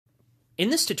In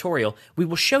this tutorial, we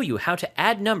will show you how to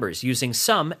add numbers using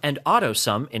Sum and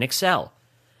AutoSum in Excel.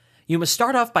 You must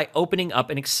start off by opening up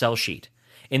an Excel sheet.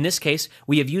 In this case,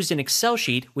 we have used an Excel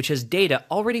sheet which has data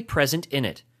already present in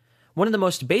it. One of the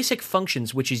most basic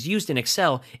functions which is used in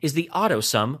Excel is the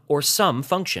AutoSum or sum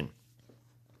function.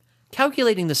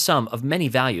 Calculating the sum of many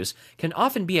values can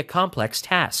often be a complex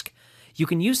task. You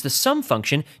can use the sum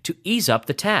function to ease up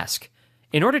the task.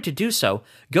 In order to do so,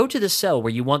 go to the cell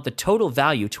where you want the total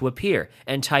value to appear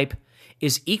and type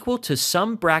is equal to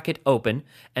sum bracket open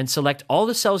and select all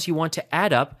the cells you want to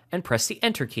add up and press the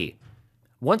Enter key.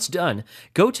 Once done,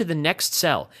 go to the next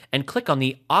cell and click on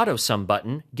the AutoSum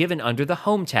button given under the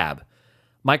Home tab.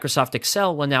 Microsoft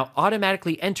Excel will now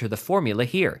automatically enter the formula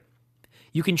here.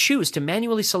 You can choose to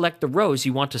manually select the rows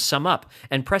you want to sum up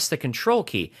and press the Control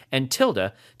key and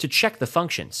tilde to check the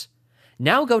functions.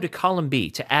 Now go to column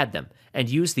B to add them and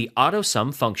use the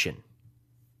AutoSum function.